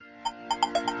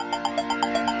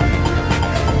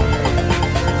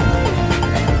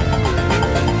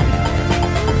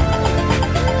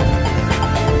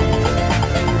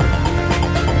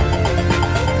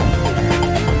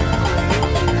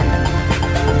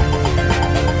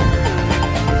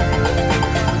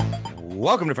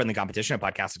Welcome to Friendly Competition, a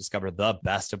podcast to discover the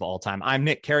best of all time. I'm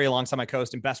Nick Carey, alongside my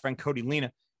co-host and best friend Cody Lena.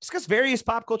 Discuss various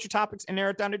pop culture topics and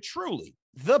narrow it down to truly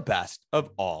the best of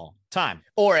all time.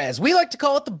 Or as we like to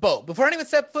call it, the boat. Before anyone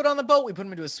steps foot on the boat, we put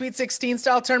them into a Sweet 16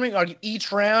 style tournament, argue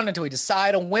each round until we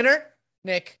decide a winner.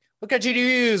 Nick, what criteria do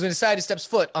you use when you decide who steps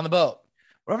foot on the boat?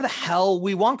 Whatever the hell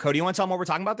we want, Cody. You want to tell them what we're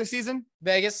talking about this season?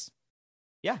 Vegas.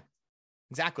 Yeah,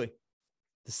 exactly.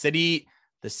 The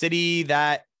city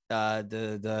that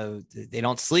they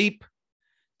don't sleep.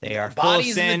 They are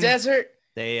bodies in the desert.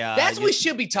 That's what we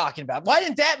should be talking about. Why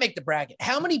didn't that make the bracket?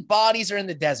 How many bodies are in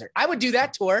the desert? I would do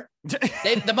that tour.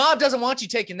 The mob doesn't want you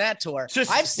taking that tour.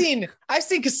 I've seen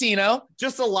Casino.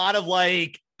 Just a lot of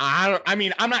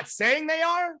I'm not saying they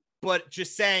are, but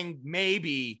just saying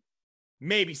maybe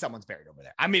someone's buried over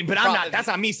there. But I'm not. That's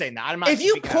not me saying that. I'm not. If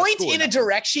you point in a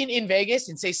direction in Vegas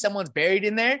and say someone's buried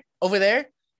over there,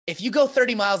 if you go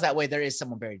 30 miles that way, there is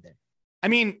someone buried there.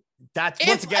 That's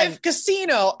once again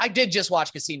Casino. I did just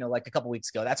watch Casino like a couple weeks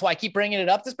ago. That's why I keep bringing it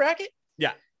up. This bracket.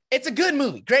 Yeah, it's a good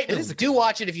movie. Great movie. Do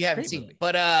watch it if you haven't seen it.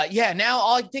 But now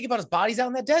all I can think about is bodies out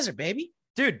in that desert, baby.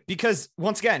 Dude, because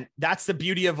once again, that's the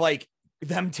beauty of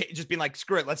them just being like,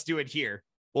 screw it, let's do it here.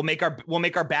 We'll make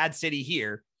our bad city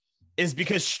here, is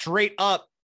because straight up,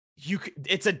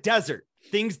 it's a desert.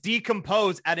 Things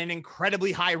decompose at an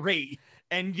incredibly high rate,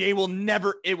 and it will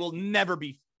never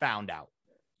be found out.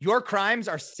 Your crimes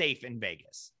are safe in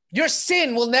Vegas. Your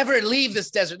sin will never leave this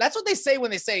desert. That's what they say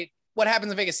when they say what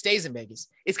happens in Vegas stays in Vegas.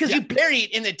 It's because you bury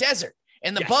it in the desert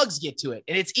and the bugs get to it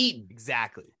and it's eaten.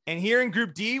 Exactly. And here in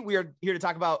Group D, we are here to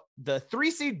talk about the 3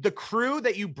 seed, the crew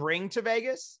that you bring to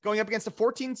Vegas, going up against the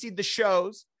 14 seed, the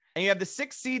shows. And you have the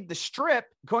 6 seed, the strip,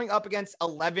 going up against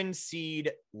 11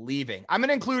 seed leaving. I'm going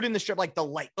to include in the strip,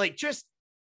 just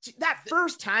that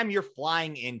first time you're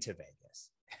flying into Vegas.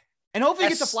 And hopefully you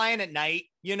get to fly in at night,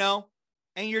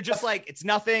 and you're just like, it's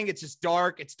nothing. It's just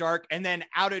dark. It's dark. And then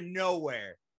out of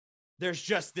nowhere, there's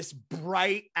just this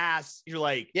bright ass, you're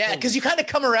like, yeah, because you kind of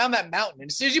come around that mountain. And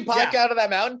as soon as you pop out of that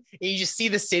mountain and you just see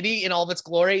the city in all of its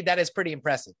glory, that is pretty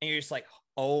impressive. And you're just like,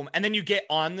 oh, and then you get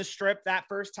on the strip that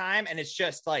first time. And it's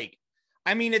just like,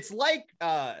 it's like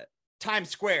Times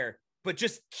Square, but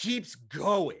just keeps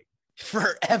going.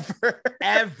 Forever.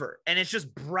 Ever. And it's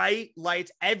just bright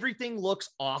lights. Everything looks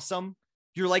awesome.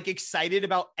 You're like excited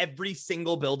about every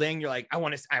single building. You're like, I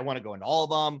want to go into all of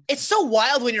them. It's so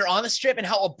wild when you're on the strip and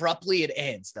how abruptly it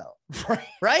ends though.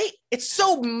 Right? It's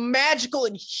so magical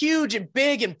and huge and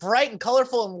big and bright and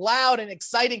colorful and loud and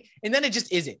exciting. And then it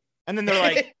just isn't. And then they're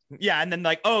like, yeah. And then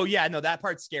oh yeah, no, that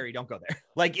part's scary. Don't go there.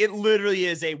 Like it literally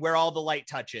is where all the light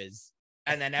touches.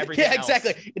 And then everything else.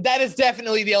 Exactly. That is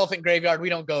definitely the elephant graveyard. We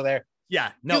don't go there.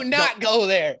 Yeah. No, do not go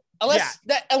there. Unless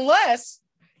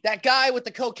that guy with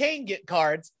the cocaine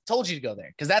cards told you to go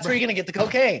there, because that's where you're going to get the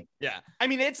cocaine. Yeah.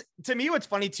 It's, to me, what's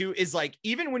funny too, is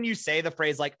even when you say the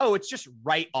phrase oh, it's just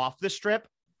right off the strip,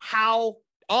 how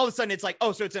all of a sudden it's like,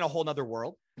 oh, so it's in a whole nother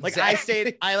world.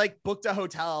 Exactly. I booked a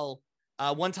hotel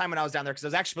one time when I was down there, because I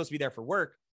was actually supposed to be there for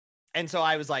work. And so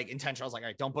I was intentional. I was like, all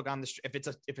right, don't book on the strip.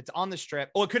 If it's on the strip,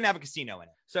 it couldn't have a casino in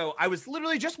it. So I was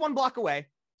literally just 1 block away,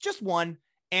 just one.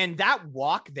 And that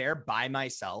walk there by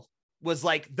myself was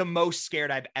the most scared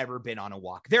I've ever been on a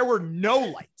walk. There were no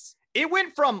lights. It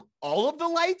went from all of the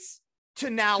lights to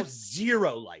now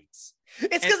 0 lights.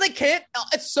 It's because they can't.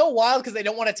 It's so wild because they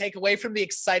don't want to take away from the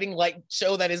exciting light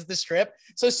show that is the strip.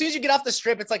 So as soon as you get off the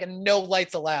strip, it's a no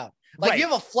lights allowed. You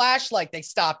have a flashlight, they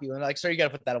stop you and sir, you got to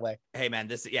put that away. Hey man,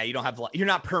 you don't have, you're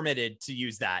not permitted to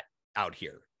use that out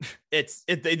here.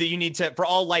 You need to, for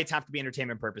all lights have to be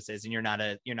entertainment purposes, and you're not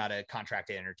a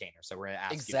contracted entertainer. So we're going to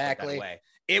ask you to put that away.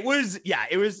 It was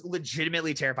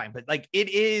legitimately terrifying, but it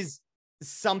is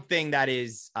something that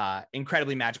is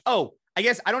incredibly magical. Oh, I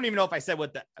guess I don't even know if I said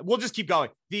we'll just keep going.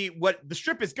 What the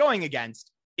strip is going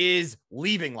against is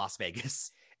leaving Las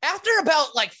Vegas. After about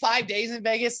 5 days in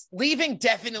Vegas, leaving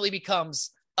definitely becomes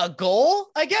a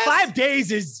goal, I guess. 5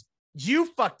 days is, you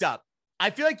fucked up. I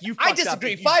feel like you fucked up. I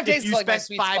disagree. 5 days is my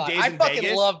sweet spot. I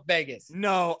fucking love Vegas.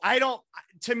 No, I don't.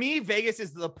 To me, Vegas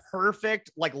is the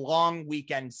perfect long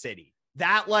weekend city.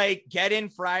 That get in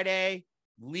Friday,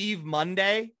 leave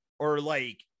Monday, or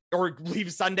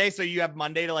leave Sunday, so you have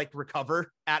Monday to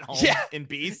recover at home in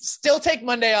peace. Still take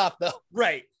Monday off though.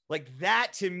 Right.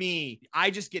 That to me,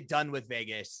 I just get done with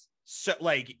Vegas. So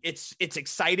it's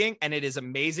exciting and it is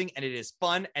amazing and it is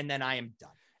fun. And then I am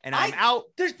done and I'm out.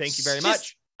 Thank you very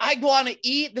much. I want to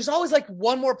eat. There's always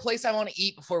one more place I want to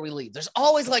eat before we leave. There's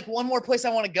always one more place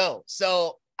I want to go.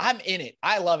 So I'm in it.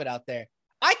 I love it out there.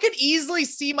 I could easily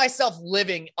see myself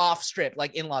living off strip,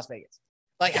 in Las Vegas,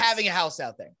 having a house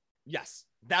out there. Yes.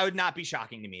 That would not be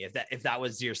shocking to me if that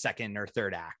was your second or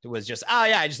third act. It was just, oh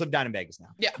yeah, I just live down in Vegas now.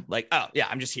 Yeah. Like, oh yeah,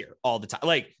 I'm just here all the time.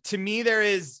 Like, to me, there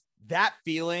is that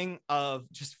feeling of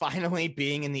just finally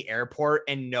being in the airport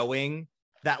and knowing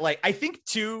that, like, I think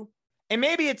too, and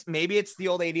maybe it's the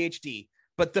old ADHD,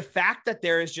 but the fact that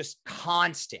there is just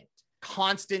constant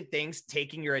things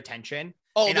taking your attention.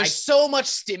 Oh, and there's so much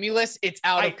stimulus. It's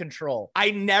out of control.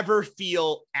 I never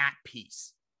feel at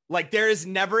peace. Like, there is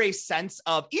never a sense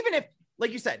of, even if,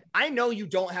 like you said, I know you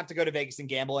don't have to go to Vegas and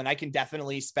gamble, and I can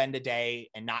definitely spend a day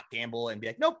and not gamble and be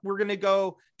like, nope, we're going to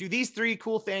go do these 3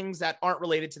 cool things that aren't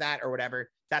related to that or whatever.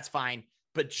 That's fine.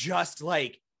 But just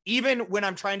like, even when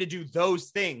I'm trying to do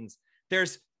those things,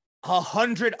 there's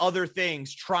 100 other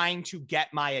things trying to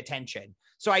get my attention.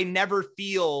 So I never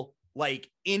feel like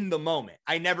in the moment.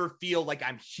 I never feel like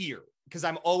I'm here, because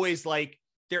I'm always like,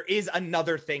 there is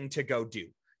another thing to go do.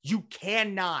 You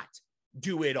cannot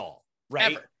do it all,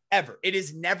 right? Ever. It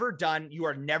is never done. You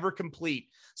are never complete.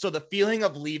 So the feeling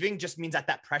of leaving just means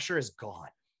that pressure is gone.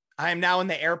 I am now in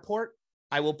the airport.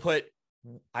 I will put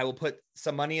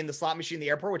some money in the slot machine in the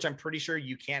airport, which I'm pretty sure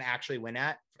you can't actually win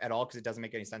at all, because it doesn't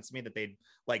make any sense to me that they'd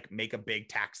like make a big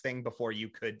tax thing before you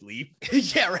could leave.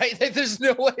 Yeah, right. There's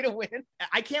no way to win.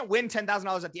 I can't win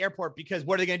 $10,000 at the airport, because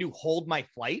what are they going to do? Hold my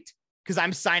flight because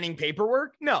I'm signing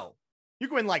paperwork? No, you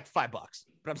can win like $5,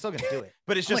 but I'm still going to do it.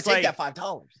 But it's just like that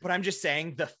 $5. But I'm just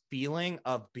saying, the feeling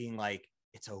of being like,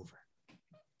 it's over.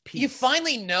 Peace. You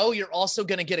finally know you're also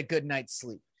going to get a good night's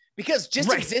sleep. Because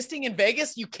just existing in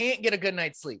Vegas, you can't get a good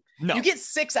night's sleep. No. You get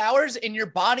 6 hours in your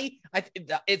body.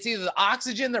 It's either the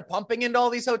oxygen they're pumping into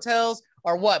all these hotels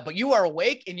or what, but you are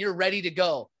awake and you're ready to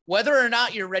go, whether or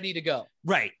not you're ready to go.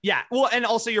 Right. Yeah. Well, and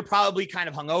also you're probably kind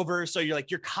of hungover. So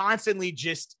you're constantly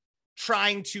just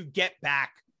trying to get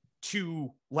back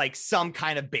to like some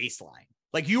kind of baseline.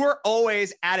 Like, you are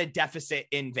always at a deficit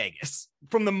in Vegas.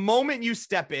 From the moment you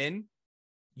step in,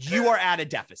 you are at a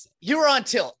deficit. You're on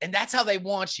tilt, and that's how they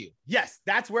want you. Yes,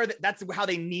 that's how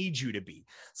they need you to be.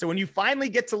 So when you finally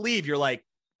get to leave, you're like,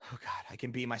 oh God, I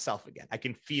can be myself again. I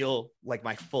can feel like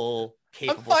my full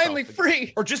capable. I'm finally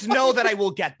free. Or just know that I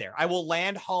will get there. I will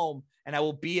land home and I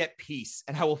will be at peace,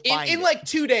 and I will find in like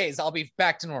 2 days, I'll be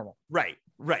back to normal. Right.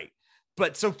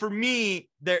 But so for me,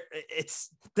 there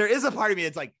is a part of me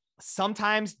that's like,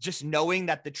 sometimes just knowing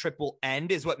that the trip will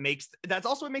end is that's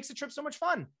also what makes the trip so much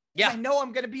fun. Yeah. I know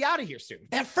I'm going to be out of here soon.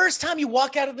 That first time you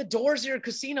walk out of the doors of your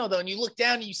casino, though, and you look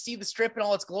down and you see the strip in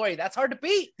all its glory, that's hard to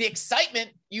beat. The excitement,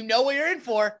 you know what you're in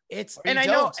for. If you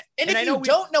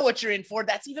don't know what you're in for,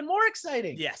 that's even more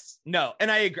exciting. Yes. No.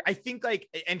 And I agree. I think like,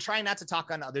 and trying not to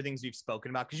talk on other things we've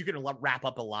spoken about, because you can wrap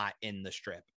up a lot in the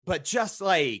strip, but just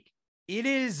like, it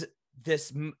is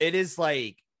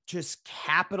like just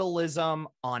capitalism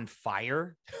on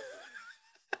fire.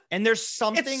 And there's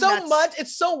something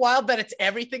it's so wild that it's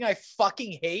everything I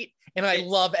fucking hate, and I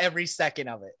love every second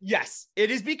of it. Yes, it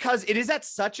is, because it is at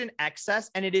such an excess,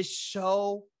 and it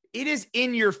is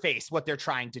in your face what they're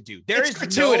trying to do. It's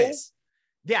gratuitous.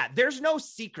 There's no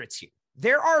secrets here.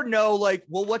 There are no like,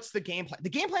 well, what's the game plan? The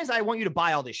game plan is I want you to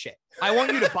buy all this shit. I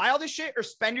want you to buy all this shit or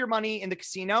spend your money in the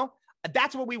casino.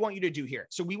 That's what we want you to do here.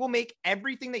 So we will make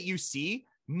everything that you see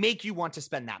make you want to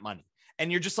spend that money.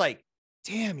 And you're just like,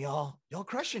 damn, y'all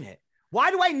crushing it. Why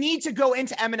do I need to go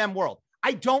into M&M World?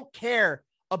 I don't care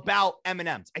about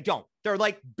M&Ms. I don't. They're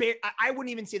like, I wouldn't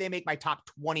even say they make my top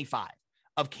 25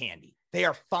 of candy. They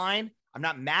are fine. I'm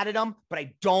not mad at them, but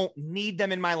I don't need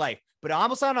them in my life. But all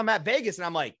of a sudden I'm at Vegas and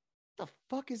I'm like, the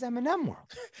fuck is M&M World?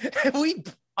 Why are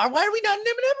we not in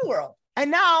M&M World?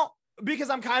 And now, because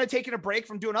I'm kind of taking a break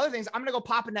from doing other things, I'm going to go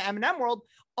pop into M&M World.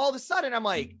 All of a sudden I'm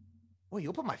like, well,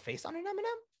 you'll put my face on an M&M?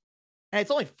 And it's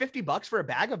only $50 for a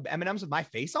bag of M&Ms with my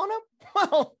face on them?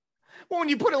 Well, when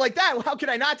you put it like that, how can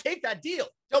I not take that deal?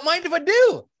 Don't mind if I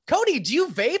do. Cody, do you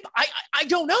vape? I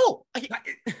don't know.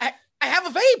 I have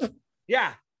a vape.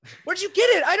 Yeah. Where'd you get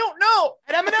it? I don't know.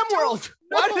 At M&M World.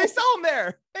 Why do they sell them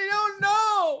there? I don't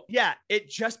know. Yeah. It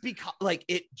just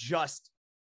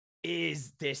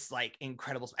is this like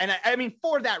incredible. And I mean,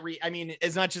 for that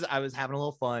as much as I was having a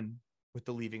little fun with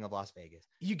the leaving of Las Vegas,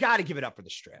 you got to give it up for the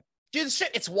strip. Dude, the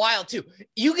strip, it's wild too.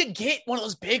 You could get one of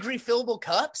those big refillable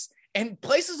cups and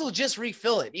places will just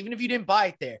refill it, even if you didn't buy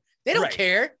it there. They don't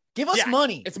care. Give us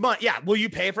money. It's money. Yeah. Will you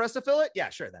pay for us to fill it? Yeah,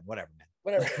 sure. Then whatever, man.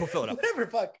 Whatever. We'll fill it up. Whatever.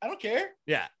 Fuck. I don't care.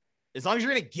 Yeah. As long as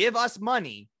you're going to give us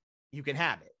money, you can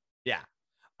have it. Yeah.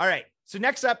 All right. So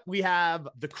next up, we have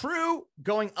the crew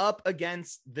going up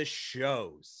against the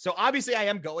shows. So obviously I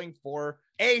am going for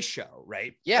a show,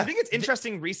 right? Yeah. I think it's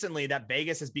interesting recently that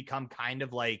Vegas has become kind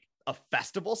of like a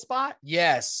festival spot.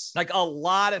 Yes. Like a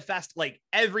lot of like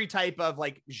every type of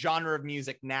like genre of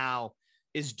music now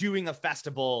is doing a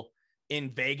festival in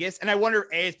Vegas. And I wonder,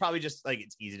 it's probably just like,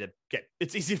 it's easy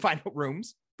to find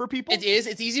rooms for people. It is.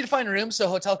 It's easy to find rooms. So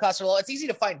hotel costs are low. It's easy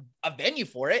to find a venue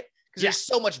for it because there's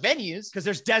so much venues. Because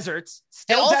there's deserts.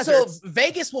 And also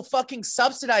Vegas will fucking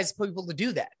subsidize people to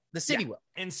do that. The city will.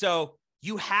 And so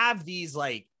you have these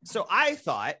so I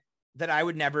thought that I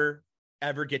would never,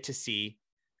 ever get to see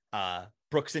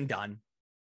Brooks and Dunn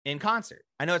in concert.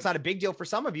 I know it's not a big deal for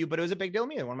some of you, but it was a big deal to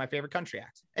me. They're one of my favorite country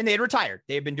acts. And they had retired.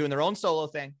 They had been doing their own solo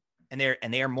thing, and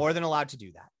they are more than allowed to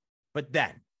do that. But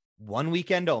then one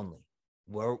weekend only,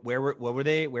 where were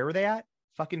they at?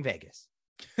 Fucking Vegas.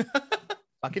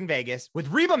 Fucking Vegas with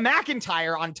Reba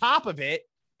McEntire on top of it.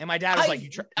 And my dad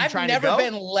was I've never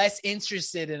been less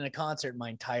interested in a concert in my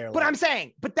entire life. But I'm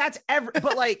saying, but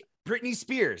Britney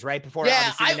Spears, right? Before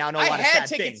obviously we now know a lot of sad I had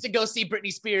tickets to go see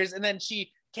Britney Spears, and then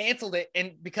she canceled it,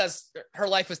 and because her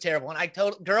life was terrible. And I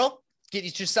told girl,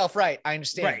 get yourself right. I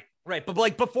understand. Right.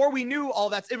 But before we knew all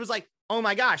that, it was like, oh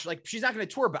my gosh, she's not going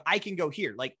to tour, but I can go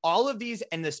here. All of these,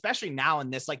 and especially now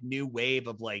in this new wave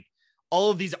of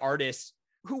all of these artists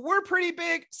who were pretty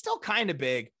big, still kind of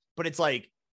big, but it's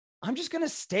I'm just going to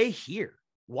stay here.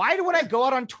 Why would I go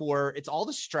out on tour? It's all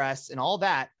the stress and all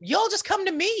that. Y'all just come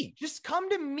to me. Just come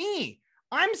to me.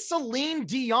 I'm Celine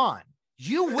Dion.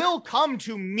 You will come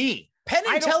to me. Penn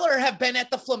and Teller have been at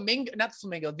the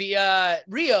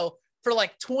Rio for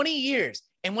 20 years.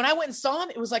 And when I went and saw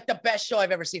him, it was the best show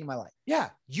I've ever seen in my life. Yeah.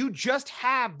 You just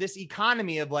have this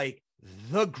economy of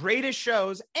the greatest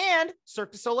shows, and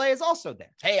Cirque du Soleil is also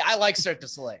there. Hey, I like Cirque du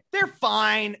Soleil. They're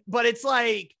fine, but it's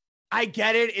I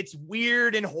get it. It's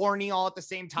weird and horny all at the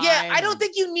same time. Yeah, I don't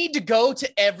think you need to go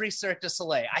to every Cirque du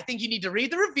Soleil. I think you need to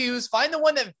read the reviews, find the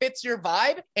one that fits your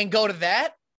vibe, and go to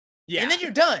that. Yeah, and then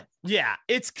you're done. Yeah,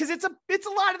 it's because it's a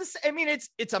lot of this. I mean,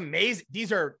 it's amazing.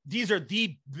 These are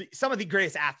some of the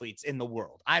greatest athletes in the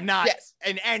world. I'm not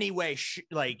in any way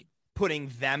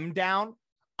putting them down.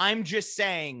 I'm just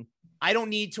saying I don't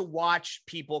need to watch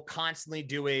people constantly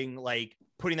doing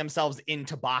putting themselves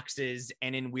into boxes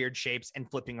and in weird shapes and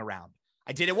flipping around.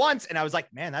 I did it once and I was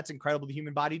like, man, that's incredible. The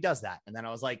human body does that. And then I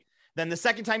was like, then the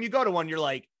second time you go to one, you're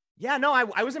like, yeah, no,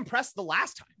 I was impressed the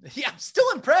last time. Yeah, I'm still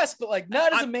impressed, but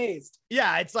not as amazed.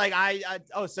 Yeah, it's so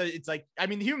it's I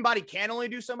mean, the human body can only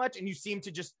do so much, and you seem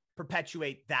to just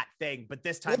perpetuate that thing. But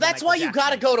this time, well, that's why you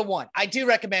got to go to one. I do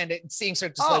recommend it. Seeing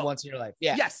Cirque du Soleil once in your life.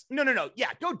 Yeah. Yes. No. Yeah,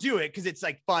 go do it because it's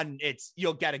fun.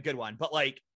 You'll get a good one. But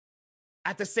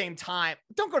at the same time,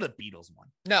 don't go to the Beatles one.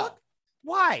 No. Look,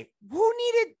 why? Who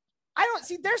needed? I don't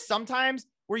see. There's sometimes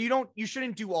where you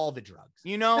shouldn't do all the drugs,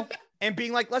 and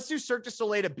being let's do Cirque du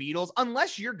Soleil to Beatles,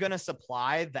 unless you're going to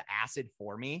supply the acid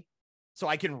for me so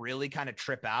I can really kind of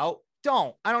trip out.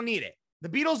 I don't need it. The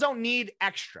Beatles don't need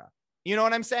extra. You know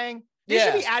what I'm saying? They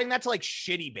should be adding that to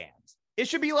shitty bands. It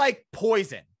should be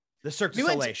Poison, the Cirque du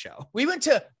Soleil show. We went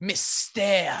to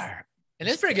Mystère. And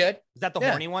it's pretty good. Is that the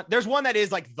horny one? There's one that is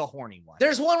the horny one.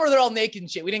 There's one where they're all naked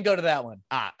and shit. We didn't go to that one.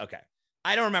 Ah, okay.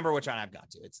 I don't remember which one I've got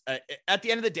to. It's at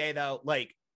the end of the day, though,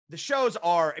 the shows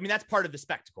are, that's part of the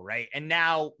spectacle, right? And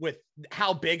now with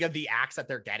how big of the acts that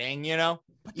they're getting,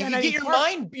 But you can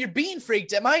get you're being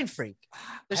freaked at mind freak.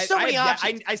 There's so many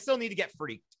options. I still need to get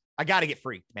freaked. I got to get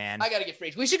freaked, man. I got to get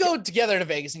freaked. We should go together to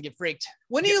Vegas and get freaked.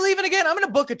 When are you leaving again? I'm going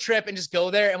to book a trip and just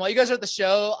go there. And while you guys are at the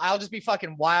show, I'll just be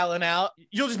fucking wilding out.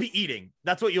 You'll just be eating.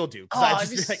 That's what you'll do. Oh,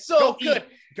 it's so good.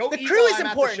 The crew is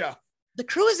important. The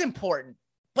crew is important.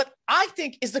 But I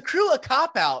think, is the crew a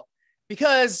cop-out?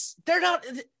 Because they're not...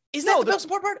 Is that the most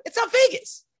important part? It's not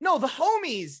Vegas. No, the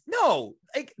homies. No.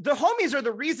 The homies are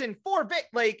the reason for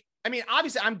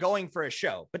obviously I'm going for a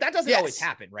show. But that doesn't always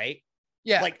happen, right?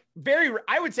 Yeah.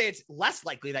 I would say it's less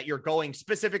likely that you're going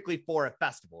specifically for a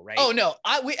festival, right? Oh no.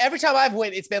 Every time I've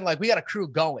went, it's been we got a crew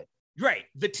going. Right.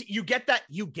 You get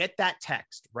that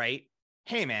text, right?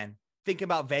 Hey man, think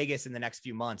about Vegas in the next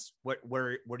few months. What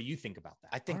do you think about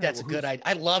that? I think that's a good idea.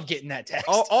 I love getting that text.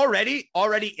 Already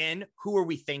in, who are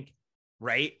we thinking?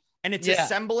 Right. And it's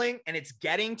assembling and it's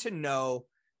getting to know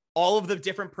all of the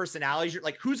different personalities. You're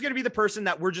who's going to be the person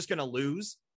that we're just going to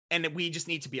lose? And we just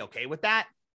need to be okay with that.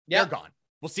 They're gone.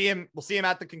 We'll see him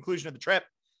at the conclusion of the trip,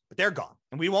 but they're gone.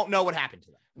 And we won't know what happened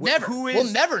to them.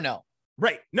 We'll never know.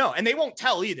 Right. No. And they won't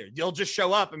tell either. They'll just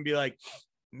show up and be like,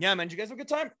 yeah, man, did you guys have a good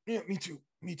time? Yeah,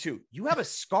 me too. You have a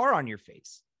scar on your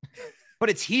face,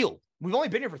 but it's healed. We've only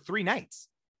been here for 3 nights.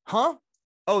 Huh?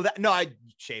 Oh,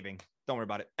 shaving. Don't worry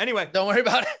about it. Anyway. Don't worry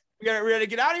about it. We ready to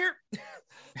get out of here?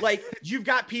 You've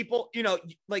got people, you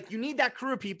need that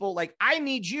crew of people. I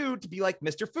need you to be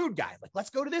Mr. Food Guy.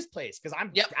 Let's go to this place because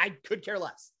I could care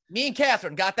less. Me and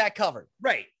Catherine got that covered.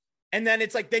 Right. And then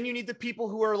it's like, then you need the people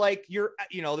who are like,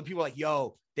 the people are like,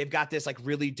 yo, they've got this like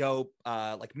really dope,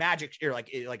 like magic or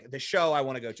like the show I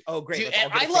want to go to. Oh, great. Dude,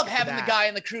 and I love having the guy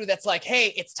in the crew that's like,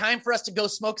 hey, it's time for us to go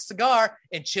smoke a cigar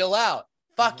and chill out.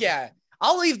 Fuck yeah.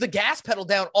 I'll leave the gas pedal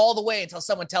down all the way until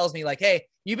someone tells me like, hey,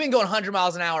 you've been going 100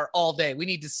 miles an hour all day.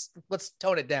 Let's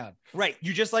tone it down. Right.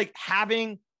 You just like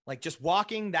having like just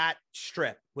walking that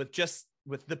strip with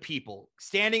the people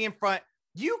standing in front.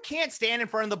 You can't stand in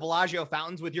front of the Bellagio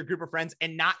fountains with your group of friends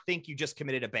and not think you just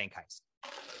committed a bank heist.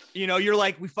 You're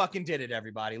like, we fucking did it,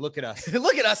 everybody. Look at us.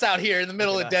 Look at us out here in the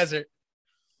middle of the desert.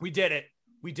 We did it.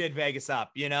 We did Vegas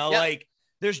up, like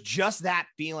there's just that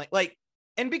feeling like,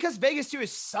 and because Vegas too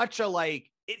is such a, like,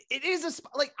 it is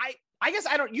a, like, I guess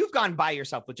you've gone by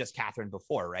yourself with just Catherine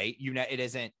before, right? It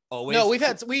isn't always. No,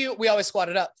 we always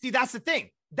squatted up. See, that's the thing.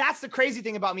 That's the crazy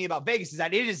thing about me about Vegas is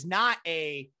that it is not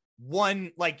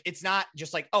it's not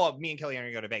just like, oh, me and Kelly are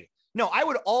gonna go to Vegas. No, I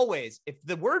would always, if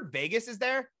the word Vegas is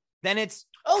there, then it's.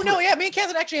 Oh no, yeah, me and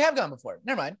Catherine actually have gone before.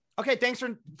 Never mind. Okay, thanks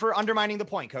for undermining the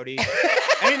point, Cody.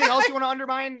 Anything else you want to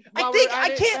undermine?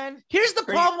 I can't. Here's the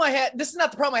problem I had. This is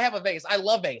not the problem I have with Vegas. I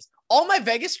love Vegas. All my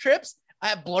Vegas trips I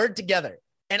have blurred together,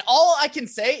 and all I can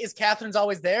say is Catherine's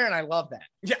always there, and I love that.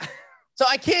 Yeah. So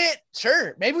I can't.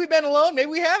 Sure, maybe we've been alone, maybe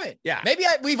we haven't. Yeah. Maybe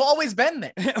we've always been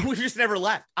there. We've just never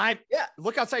left.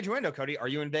 Look outside your window, Cody. Are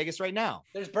you in Vegas right now?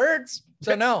 There's birds,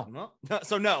 so no.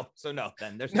 So no.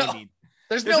 Then there's no need.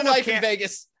 There's no life in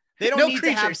Vegas. They don't need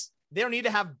creatures. They don't need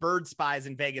to have bird spies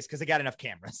in Vegas because they got enough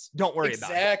cameras. Don't worry about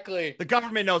it. Exactly. The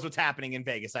government knows what's happening in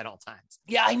Vegas at all times.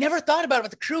 Yeah, I never thought about it,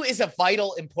 but the crew is of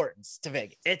vital importance to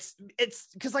Vegas. It's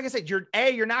because, like I said,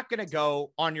 you're not going to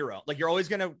go on your own. Like, you're always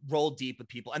going to roll deep with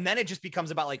people. And then it just becomes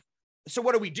about like, so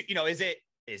what do we do? Is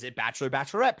it bachelor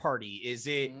bachelorette party? Is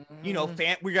it,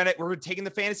 we're taking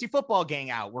the fantasy football gang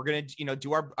out. We're going to,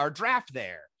 do our draft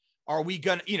there. Are we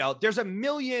going to, there's a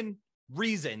million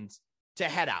reasons to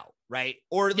head out. Right.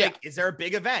 Or like, is there a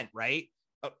big event? Right.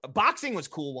 Boxing was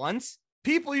cool once.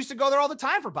 People used to go there all the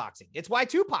time for boxing. It's why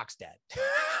Tupac's dead.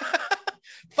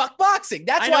 Fuck boxing.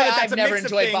 That's why I've never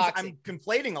enjoyed boxing. I'm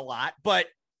conflating a lot, but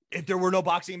if there were no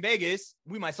boxing in Vegas,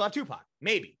 we might still have Tupac.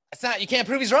 Maybe. It's not, you can't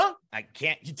prove he's wrong.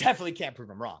 You definitely can't prove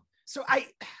him wrong. So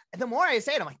the more I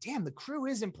say it, I'm like, damn, the crew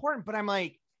is important, but I'm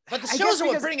like, but the shows are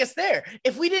what bring us there.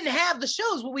 If we didn't have the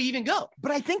shows, would we even go?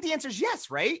 But I think the answer is yes,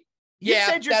 right?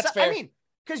 That's fair. I mean,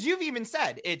 because you've even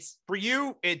said it's for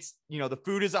you, it's, the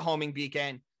food is a homing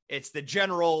beacon. It's the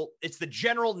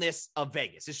generalness of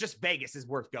Vegas. It's just Vegas is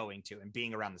worth going to and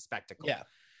being around the spectacle. Yeah.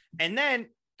 And then,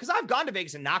 because I've gone to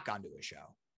Vegas and not gone to a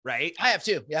show, right? I have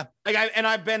too. Yeah.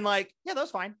 I've been like, yeah,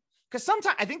 that's fine. Because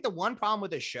sometimes I think the one problem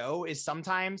with a show is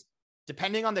sometimes,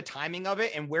 depending on the timing of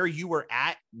it and where you were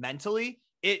at mentally,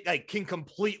 it like can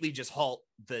completely just halt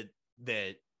the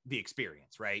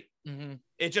experience, right? Mm-hmm.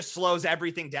 It just slows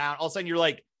everything down. All of a sudden you're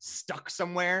like stuck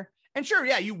somewhere. And sure,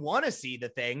 yeah, you want to see the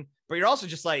thing, but you're also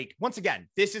just like, once again,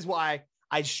 this is why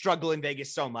I struggle in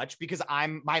Vegas so much, because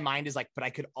my mind is like, but I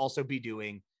could also be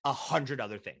doing 100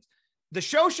 other things. The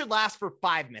show should last for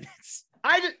 5 minutes.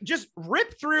 I just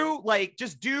rip through, like,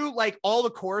 just do like all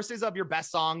the choruses of your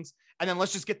best songs. And then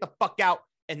let's just get the fuck out.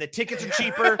 And the tickets are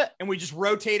cheaper and we just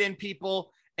rotate in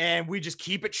people and we just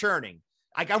keep it churning.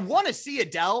 Like, I want to see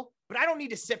Adele, but I don't need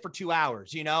to sit for 2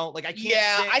 hours, Like, I can't.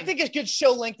 Yeah, I think a good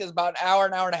show length is about an hour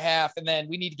and a half, and then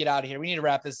we need to get out of here. We need to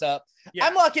wrap this up. Yeah.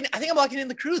 I think I'm locking in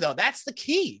the crew, though. That's the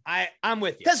key. I'm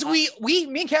with you. Because me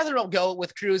and Catherine don't go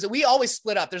with crews. We always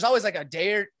split up. There's always like a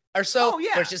day or so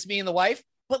where it's just me and the wife.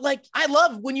 But like, I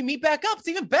love when you meet back up. It's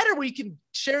even better when you can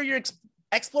share your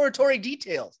exploratory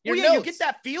details. You get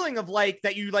that feeling of like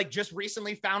that you like just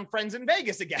recently found friends in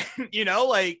Vegas again.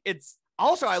 Like it's.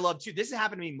 Also, I love too, this has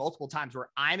happened to me multiple times where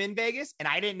I'm in Vegas and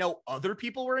I didn't know other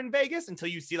people were in Vegas until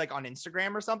you see like on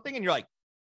Instagram or something. And you're like,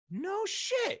 no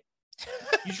shit.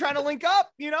 You trying to link up,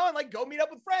 and like go meet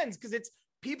up with friends. Cause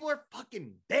people are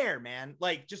fucking there, man.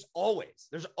 Like just always,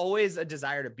 there's always a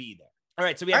desire to be there. All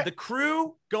right. So we have the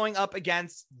crew going up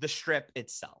against the strip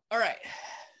itself. All right.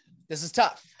 This is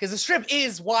tough because the strip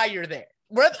is why you're there.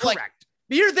 Correct.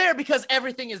 You're there because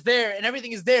everything is there, and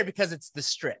everything is there because it's the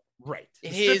strip. Right. The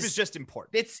strip is just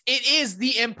important. It is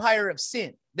the empire of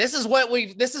sin. This is what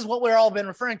we're all been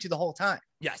referring to the whole time.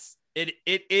 Yes. It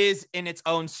is in its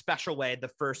own special way the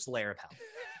first layer of hell.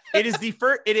 It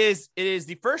is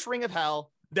the first ring of hell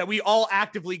that we all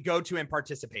actively go to and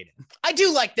participate in. I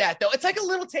do like that though. It's like a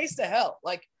little taste of hell.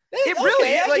 Like it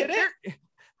really is. Like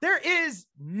there is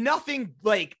nothing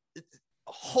like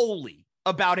holy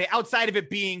about it outside of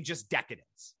it being just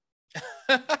decadence.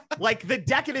 Like the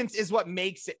decadence is what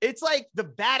makes it. It's like the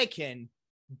Vatican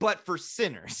but for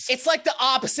sinners. It's like the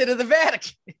opposite of the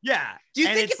Vatican. Yeah. Do you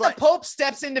think if the Pope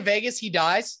steps into Vegas, he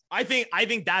dies? I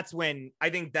think that's when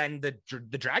then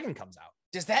the dragon comes out.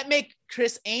 Does that make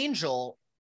Criss Angel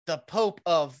the Pope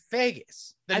of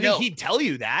Vegas? I think he'd tell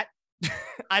you that.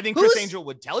 I think Criss Angel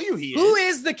would tell you he is. Who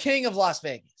is the king of Las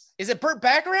Vegas? Is it Burt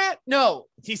Baccarat? No.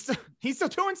 He's still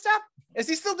doing stuff? Is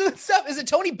he still doing stuff? Is it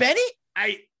Tony Benny?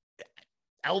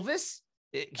 Elvis?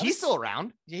 He's still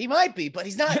around. He might be, but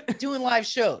he's not doing live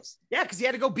shows. Yeah, because he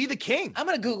had to go be the king. I'm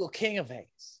going to Google King of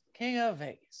Vegas. King of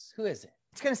Vegas. Who is it?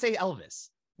 It's going to say Elvis.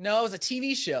 No, it was a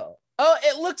TV show. Oh,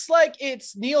 it looks like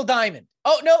it's Neil Diamond.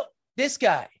 Oh, no, this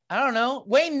guy. I don't know.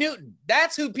 Wayne Newton.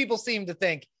 That's who people seem to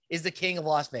think is the king of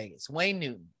Las Vegas. Wayne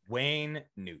Newton. Wayne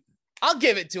Newton. I'll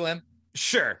give it to him.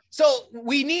 Sure. So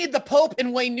we need the Pope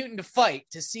and Wayne Newton to fight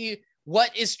to see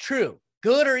what is true,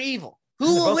 good or evil.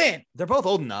 Who will win? They're both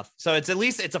old enough. So it's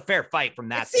a fair fight from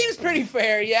that. It seems pretty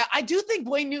fair. Yeah. I do think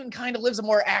Wayne Newton kind of lives a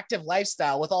more active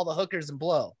lifestyle with all the hookers and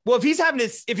blow. Well,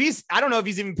 I don't know if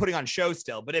he's even putting on shows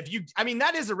still, but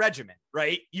that is a regimen,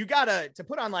 right? You to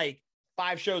put on like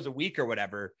 5 shows a week or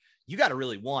whatever, you got to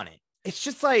really want it. It's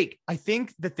just like, I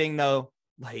think the thing though,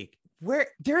 like where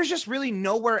there's just really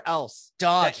nowhere else.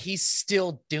 He's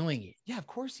still doing it. Yeah, of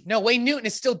course. No, Wayne Newton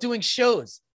is still doing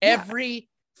shows every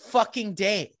fucking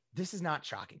day. This is not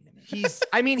shocking to me.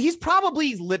 He's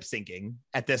probably lip syncing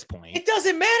at this point. It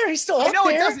doesn't matter. He's still I know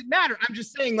it doesn't matter. I'm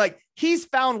just saying, like, he's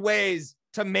found ways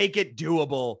to make it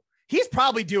doable. He's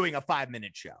probably doing a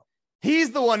 5-minute show.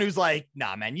 He's the one who's like,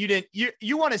 nah, man,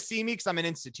 you want to see me because I'm an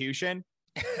institution,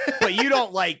 but you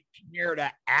don't like care to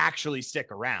actually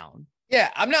stick around.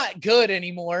 Yeah, I'm not good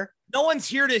anymore. No one's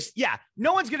here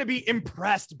no one's going to be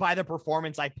impressed by the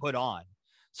performance I put on.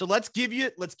 So let's give you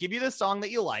the song that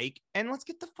you like, and let's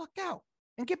get the fuck out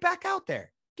and get back out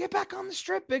there. Get back on the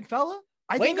strip, big fella.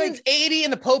 Wayne Newton's 80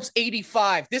 and the Pope's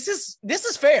 85. This is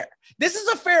fair. This is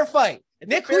a fair fight.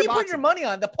 Nick, who are you putting your money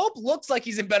on? The Pope looks like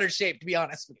he's in better shape, to be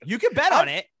honest with you. You can bet on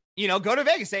it. Go to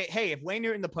Vegas. Say, hey, if Wayne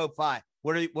Newton and the Pope fight,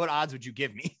 what odds would you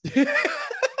give me?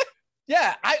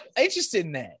 Yeah, I'm interested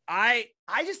in that. I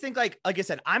just think like I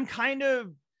said, I'm kind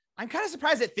of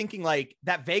surprised at thinking like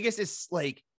that Vegas is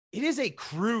like, it is a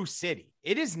crew city.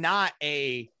 It is not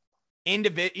a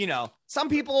individual, some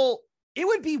people, it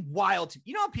would be wild to,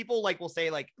 people like will say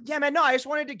like, yeah, man, no, I just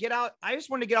wanted to get out. I just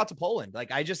wanted to get out to Poland. Like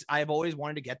I've always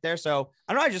wanted to get there. So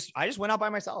I don't know. I just went out by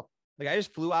myself. Like I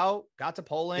just flew out, got to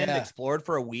Poland, explored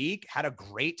for a week, had a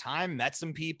great time, met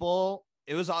some people.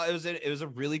 It was a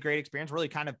really great experience. Really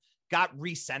kind of got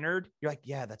recentered. You're like,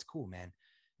 yeah, that's cool, man.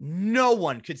 No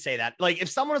one could say that. Like if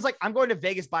someone was like, I'm going to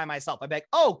Vegas by myself, I'd be like,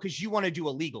 oh, because you want to do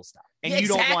illegal stuff and you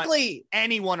don't want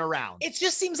anyone around. It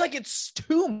just seems like it's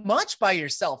too much by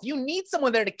yourself. You need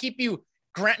someone there to keep you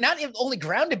not only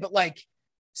grounded, but like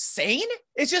sane.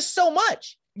 It's just so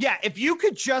much. Yeah. If you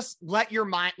could just let your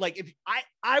mind, like if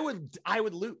I would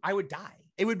die.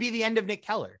 It would be the end of Nick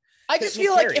Keller. I just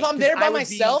feel like if I'm there by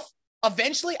myself,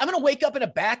 eventually I'm going to wake up in a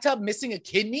bathtub missing a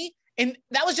kidney. And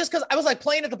that was just because I was like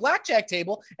playing at the blackjack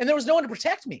table and there was no one to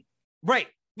protect me. Right.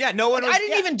 Yeah. No one. I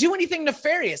didn't even do anything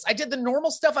nefarious. I did the normal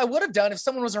stuff I would have done if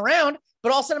someone was around,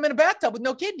 but all of a sudden I'm in a bathtub with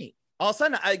no kidney. All of a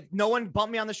sudden, no one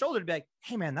bumped me on the shoulder to be like,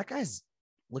 hey, man, that guy's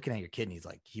looking at your kidneys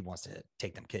like he wants to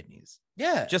take them kidneys.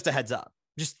 Yeah. Just a heads up.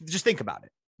 Just think about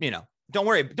it. Don't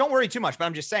worry too much. But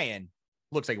I'm just saying,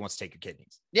 looks like he wants to take your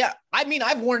kidneys. Yeah. I mean,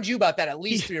 I've warned you about that at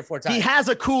least 3 or 4 times. He has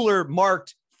a cooler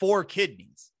marked 4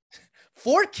 kidneys.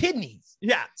 4 kidneys.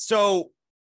 Yeah. So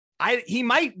he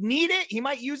might need it. He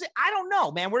might use it. I don't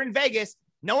know, man. We're in Vegas.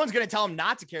 No one's going to tell him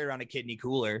not to carry around a kidney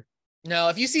cooler. No,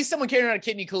 if you see someone carrying around a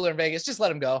kidney cooler in Vegas, just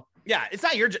let him go. Yeah. It's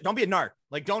not don't be a narc.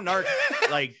 Like, don't narc.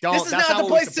 Like, don't. This is not the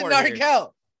place to narc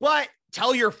out. But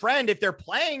tell your friend if they're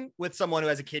playing with someone who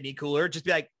has a kidney cooler, just be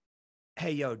like,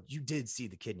 hey, yo, you did see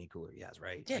the kidney cooler. Yes,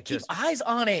 right? Yeah, like keep eyes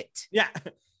on it. Yeah.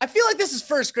 I feel like this is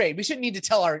first grade. We shouldn't need to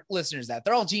tell our listeners that.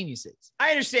 They're all geniuses. I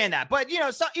understand that. But,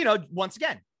 once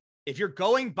again, if you're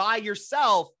going by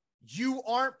yourself, you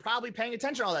aren't probably paying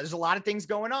attention to all that. There's a lot of things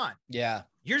going on. Yeah.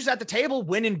 You're just at the table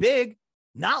winning big,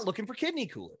 not looking for kidney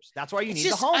coolers. That's why you need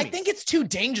the homies. I think it's too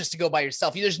dangerous to go by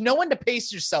yourself. There's no one to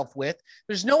pace yourself with.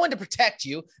 There's no one to protect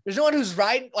you. There's no one who's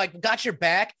got your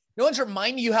back. No one's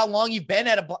reminding you how long you've been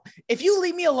at if you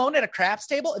leave me alone at a craps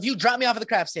table, if you drop me off at the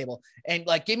craps table and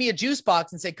like give me a juice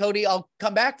box and say, Cody, I'll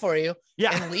come back for you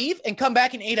and leave and come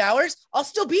back in 8 hours, I'll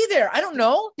still be there. I don't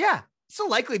know. Yeah. Still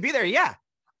likely be there. Yeah.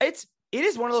 It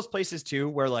is one of those places too,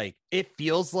 where like, it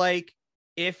feels like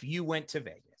if you went to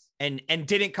Vegas and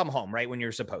didn't come home right when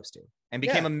you're supposed to and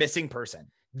became a missing person,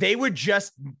 they would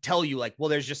just tell you like, well,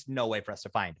 there's just no way for us to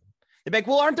find him. They're like,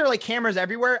 well, aren't there like cameras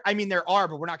everywhere? I mean, there are,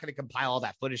 but we're not going to compile all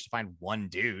that footage to find one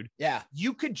dude. Yeah.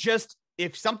 You could just,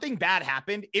 if something bad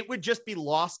happened, it would just be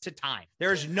lost to time.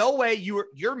 There's no way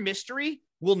your mystery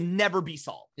will never be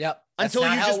solved. Yep. Until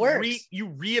you just you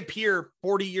reappear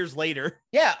 40 years later.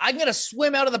 Yeah. I'm going to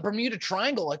swim out of the Bermuda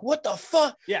Triangle. Like, what the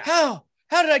fuck? Yeah.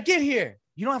 How did I get here?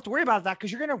 You don't have to worry about that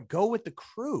because you're going to go with the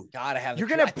crew. Gotta have. You're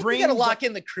going to bring. You got to lock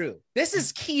in the crew. This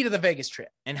is key to the Vegas trip.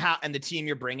 And the team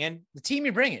you're bringing. The team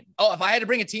you're bringing. Oh, if I had to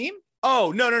bring a team?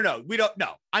 Oh, no. We don't.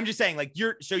 No, I'm just saying like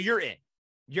you're in.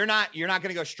 You're not going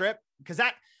to go strip because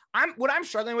what I'm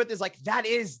struggling with is like that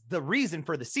is the reason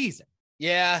for the season.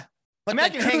 Yeah. But I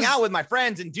can hang out with my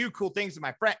friends and do cool things with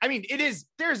my friends. I mean,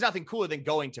 there's nothing cooler than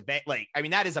going to Vegas. Like, I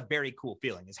mean, that is a very cool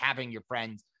feeling is having your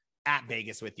friends at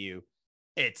Vegas with you.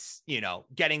 It's,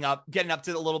 getting up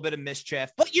to a little bit of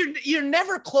mischief. But you're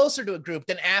never closer to a group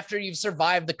than after you've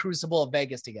survived the crucible of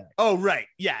Vegas together. Oh, right.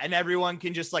 Yeah. And everyone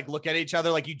can just like look at each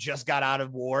other like you just got out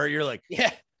of war. You're like,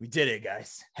 yeah, we did it,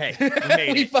 guys. Hey, we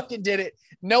made we fucking did it.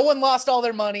 No one lost all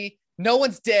their money. No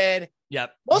one's dead.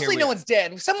 Yep. Mostly no one's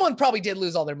dead. Someone probably did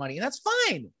lose all their money, and that's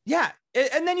fine. Yeah.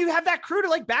 And then you have that crew to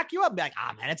like back you up. Be like,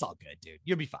 man, it's all good, dude.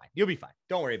 You'll be fine.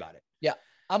 Don't worry about it. Yeah.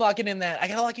 I'm locking in that. I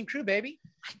got a locking crew, baby.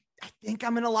 I think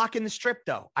I'm going to lock in the strip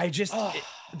though.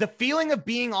 The feeling of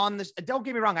being on this, don't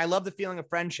get me wrong. I love the feeling of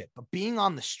friendship, but being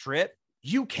on the strip,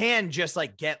 you can just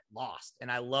like get lost.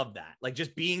 And I love that. Like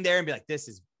just being there and be like, this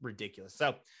is ridiculous.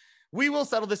 So we will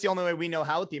settle this the only way we know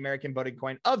how with the American voting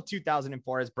coin of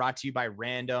 2004 is brought to you by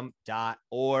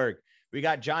random.org. We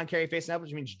got John Kerry facing up,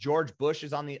 which means George Bush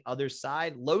is on the other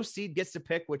side. Low seed gets to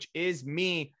pick, which is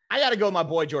me. I got to go with my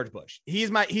boy, George Bush.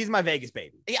 He's my Vegas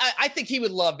baby. Yeah, I think he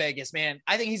would love Vegas, man.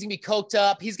 I think he's going to be coked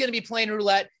up. He's going to be playing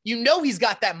roulette. He's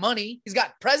got that money. He's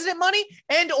got president money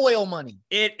and oil money.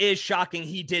 It is shocking.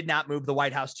 He did not move the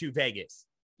White House to Vegas.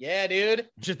 Yeah, dude.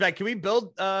 Just like, can we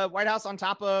build White House on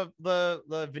top of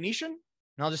the Venetian?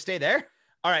 And I'll just stay there.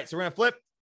 All right. So we're going to flip.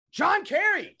 John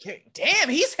Kerry. Damn,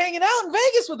 he's hanging out in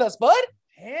Vegas with us, bud.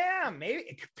 Yeah, maybe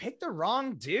it could pick the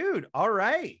wrong dude. All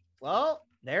right. Well,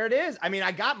 there it is. I mean,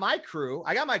 I got my crew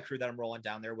that I'm rolling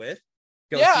down there with.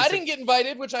 I didn't get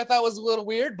invited, which I thought was a little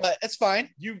weird, but it's fine.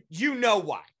 You know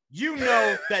why. You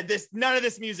know that none of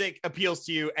this music appeals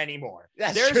to you anymore.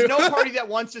 There's true. No party that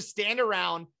wants to stand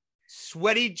around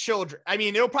sweaty children. I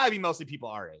mean, it'll probably be mostly people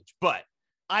our age, but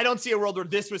I don't see a world where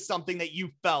this was something that you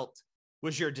felt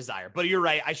was your desire. But you're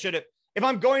right. If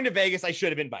I'm going to Vegas, I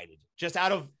should have invited just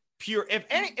out of pure. If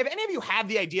any of you have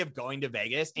the idea of going to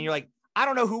Vegas and you're like, I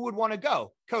don't know who would want to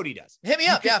go. Cody does. Hit me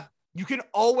up. You can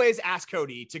always ask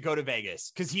Cody to go to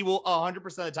Vegas because he will 100%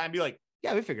 of the time be like,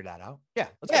 yeah, we figured that out. Yeah.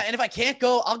 Let's go. And if I can't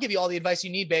go, I'll give you all the advice you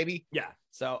need, baby. Yeah.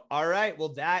 So, all right.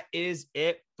 Well, that is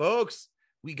it, folks.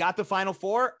 We got the Final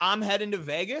Four. I'm heading to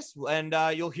Vegas, and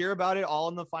you'll hear about it all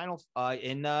in the final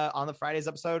on the Friday's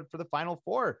episode for the Final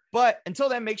Four. But until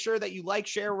then, make sure that you like,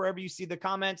 share wherever you see the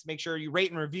comments. Make sure you rate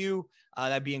and review.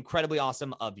 That'd be incredibly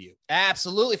awesome of you.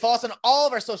 Absolutely. Follow us on all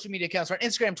of our social media accounts. We're on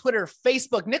Instagram, Twitter,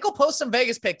 Facebook. Nick will post some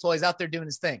Vegas picks while he's out there doing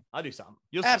his thing. I'll do something.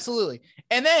 Absolutely.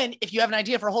 And then if you have an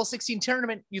idea for a whole 16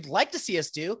 tournament you'd like to see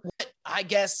us do, I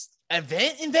guess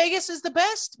event in Vegas is the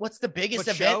best. What's the biggest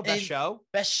event?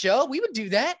 Best show? We would do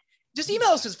that. Just email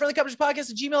us at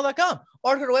friendlycompetitionpodcast@gmail.com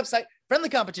or go to our website,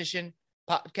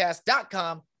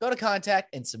 friendlycompetitionpodcast.com. Go to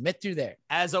contact and submit through there.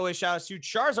 As always, shout out to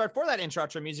Charizard for that intro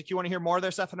music. You want to hear more of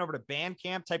their stuff, and over to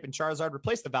Bandcamp, type in Charizard,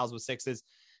 replace the vowels with sixes.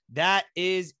 That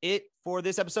is it for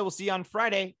this episode. We'll see you on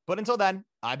Friday. But until then,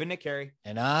 I've been Nick Carey.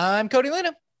 And I'm Cody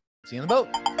Lena. See you on the boat.